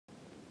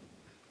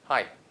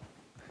Hi.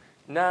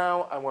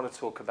 Now I want to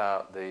talk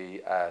about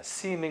the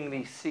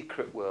seemingly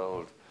secret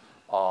world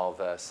of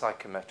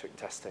psychometric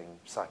testing,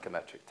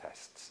 psychometric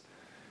tests.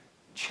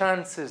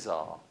 Chances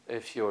are,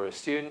 if you're a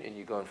student and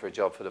you're going for a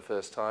job for the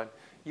first time,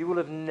 you will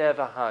have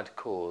never had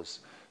cause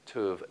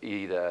to have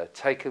either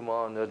taken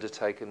one,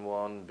 undertaken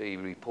one, be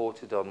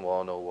reported on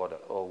one,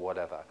 or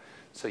whatever.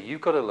 So you've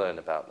got to learn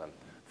about them.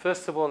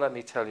 First of all, let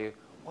me tell you,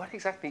 what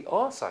exactly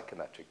are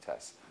psychometric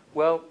tests?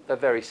 Well, they're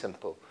very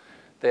simple.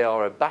 They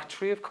are a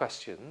battery of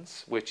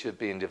questions which have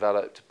been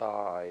developed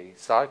by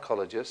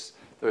psychologists.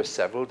 There are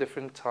several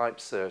different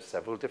types, there are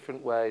several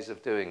different ways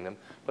of doing them,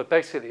 but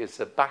basically it's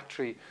a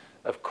battery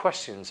of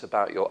questions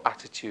about your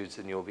attitudes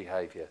and your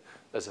behavior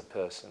as a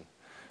person.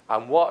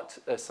 And what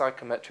a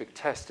psychometric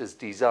test is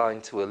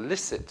designed to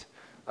elicit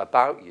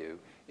about you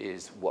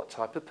is what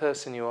type of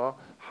person you are,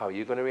 how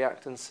you're going to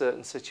react in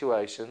certain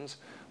situations,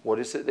 what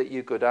is it that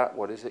you're good at,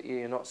 what is it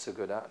you're not so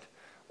good at,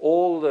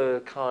 all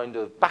the kind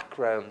of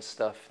background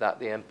stuff that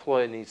the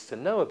employer needs to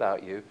know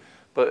about you,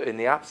 but in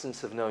the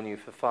absence of knowing you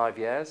for 5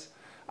 years,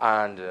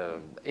 and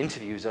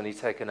interviews only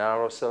take an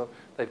hour or so,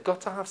 they've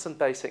got to have some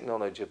basic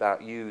knowledge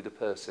about you, the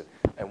person,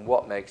 and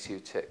what makes you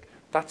tick.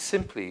 That's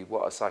simply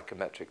what a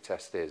psychometric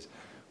test is.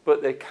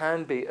 But they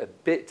can be a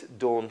bit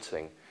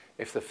daunting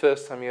if the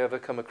first time you ever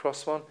come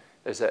across one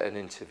is at an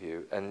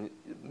interview, and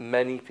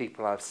many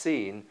people I've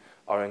seen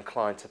are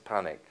inclined to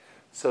panic.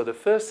 So the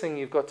first thing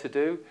you've got to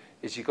do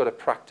is you've got to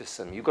practice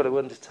them, you've got to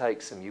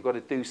undertake some, you've got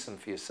to do some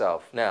for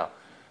yourself. Now,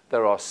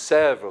 there are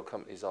several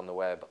companies on the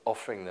web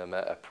offering them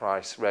at a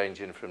price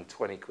ranging from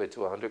 20 quid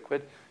to 100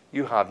 quid.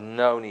 You have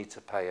no need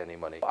to pay any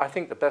money. I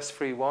think the best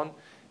free one,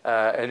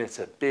 and it's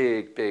a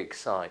big, big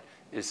site,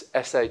 is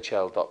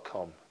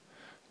shl.com.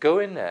 Go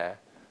in there,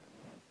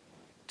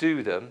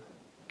 do them,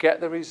 get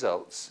the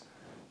results,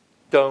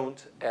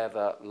 don't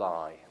ever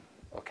lie,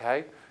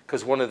 okay?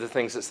 Because one of the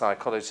things that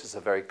psychologists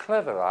are very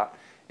clever at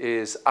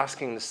is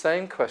asking the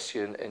same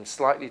question in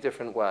slightly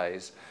different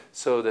ways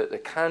so that the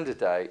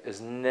candidate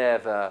is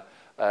never,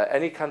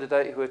 any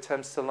candidate who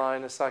attempts to lie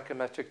in a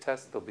psychometric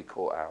test, they'll be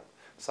caught out.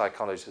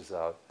 Psychologists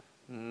are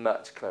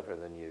much cleverer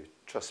than you,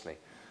 trust me.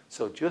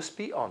 So just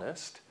be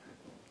honest,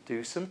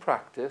 do some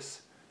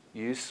practice,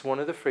 use one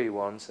of the free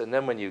ones, and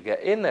then when you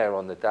get in there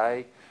on the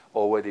day,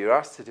 or whether you're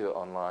asked to do it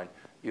online,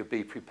 you'll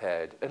be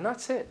prepared. And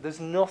that's it.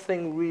 There's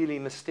nothing really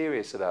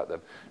mysterious about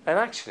them. And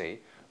actually,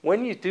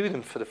 when you do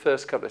them for the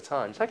first couple of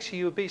times, actually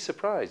you'll be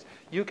surprised.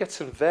 You get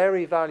some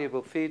very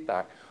valuable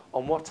feedback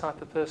on what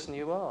type of person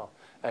you are.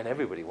 And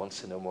everybody wants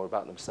to know more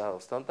about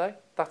themselves, don't they?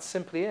 That's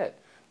simply it.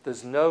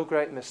 There's no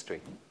great mystery.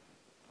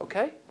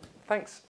 Okay? Thanks.